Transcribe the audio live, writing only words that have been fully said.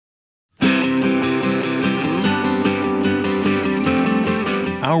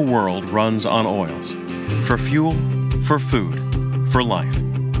our world runs on oils. For fuel, for food, for life.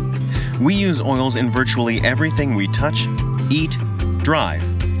 We use oils in virtually everything we touch, eat, drive,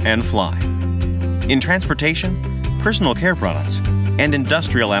 and fly. In transportation, personal care products, and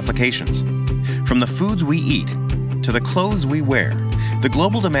industrial applications. From the foods we eat to the clothes we wear, the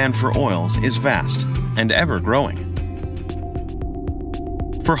global demand for oils is vast and ever growing.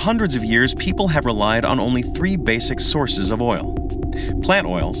 For hundreds of years, people have relied on only three basic sources of oil: plant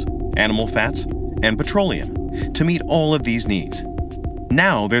oils, animal fats, and petroleum, to meet all of these needs.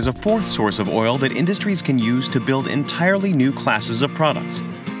 Now there's a fourth source of oil that industries can use to build entirely new classes of products.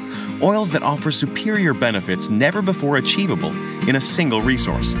 Oils that offer superior benefits never before achievable in a single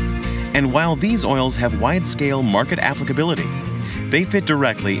resource. And while these oils have wide-scale market applicability, they fit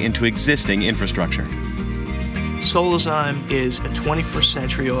directly into existing infrastructure. Solazyme is a 21st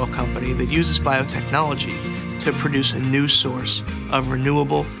century oil company that uses biotechnology to produce a new source of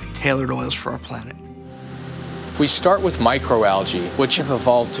renewable, tailored oils for our planet. We start with microalgae, which have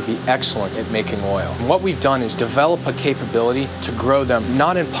evolved to be excellent at making oil. And what we've done is develop a capability to grow them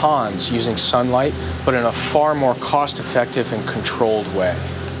not in ponds using sunlight, but in a far more cost-effective and controlled way.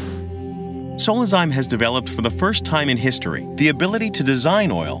 Solazyme has developed for the first time in history the ability to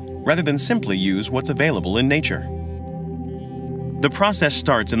design oil rather than simply use what's available in nature. The process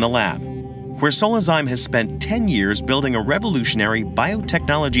starts in the lab, where Solazyme has spent 10 years building a revolutionary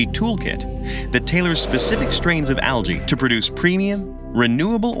biotechnology toolkit that tailors specific strains of algae to produce premium,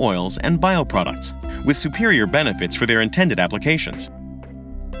 renewable oils and bioproducts with superior benefits for their intended applications.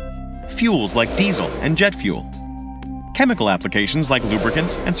 Fuels like diesel and jet fuel, chemical applications like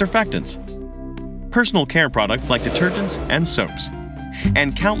lubricants and surfactants, personal care products like detergents and soaps,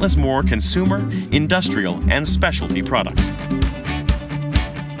 and countless more consumer, industrial, and specialty products.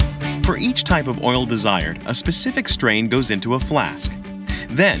 For each type of oil desired, a specific strain goes into a flask,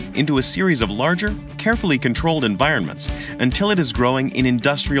 then into a series of larger, carefully controlled environments until it is growing in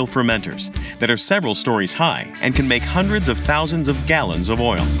industrial fermenters that are several stories high and can make hundreds of thousands of gallons of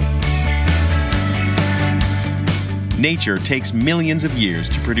oil. Nature takes millions of years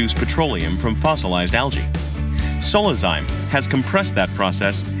to produce petroleum from fossilized algae. Solazyme has compressed that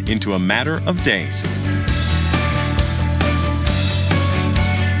process into a matter of days.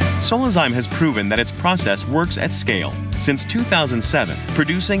 Solazyme has proven that its process works at scale since 2007,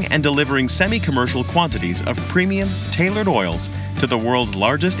 producing and delivering semi-commercial quantities of premium, tailored oils to the world's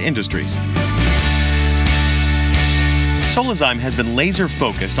largest industries. Solazyme has been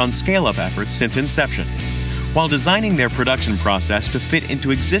laser-focused on scale-up efforts since inception, while designing their production process to fit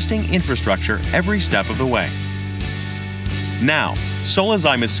into existing infrastructure every step of the way. Now,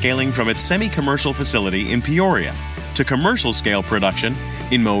 Solazyme is scaling from its semi-commercial facility in Peoria to commercial-scale production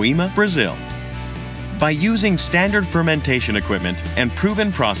in Moema, Brazil. By using standard fermentation equipment and proven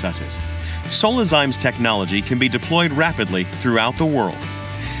processes, Solazyme's technology can be deployed rapidly throughout the world,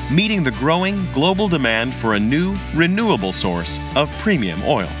 meeting the growing global demand for a new, renewable source of premium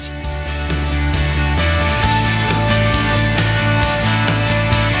oils.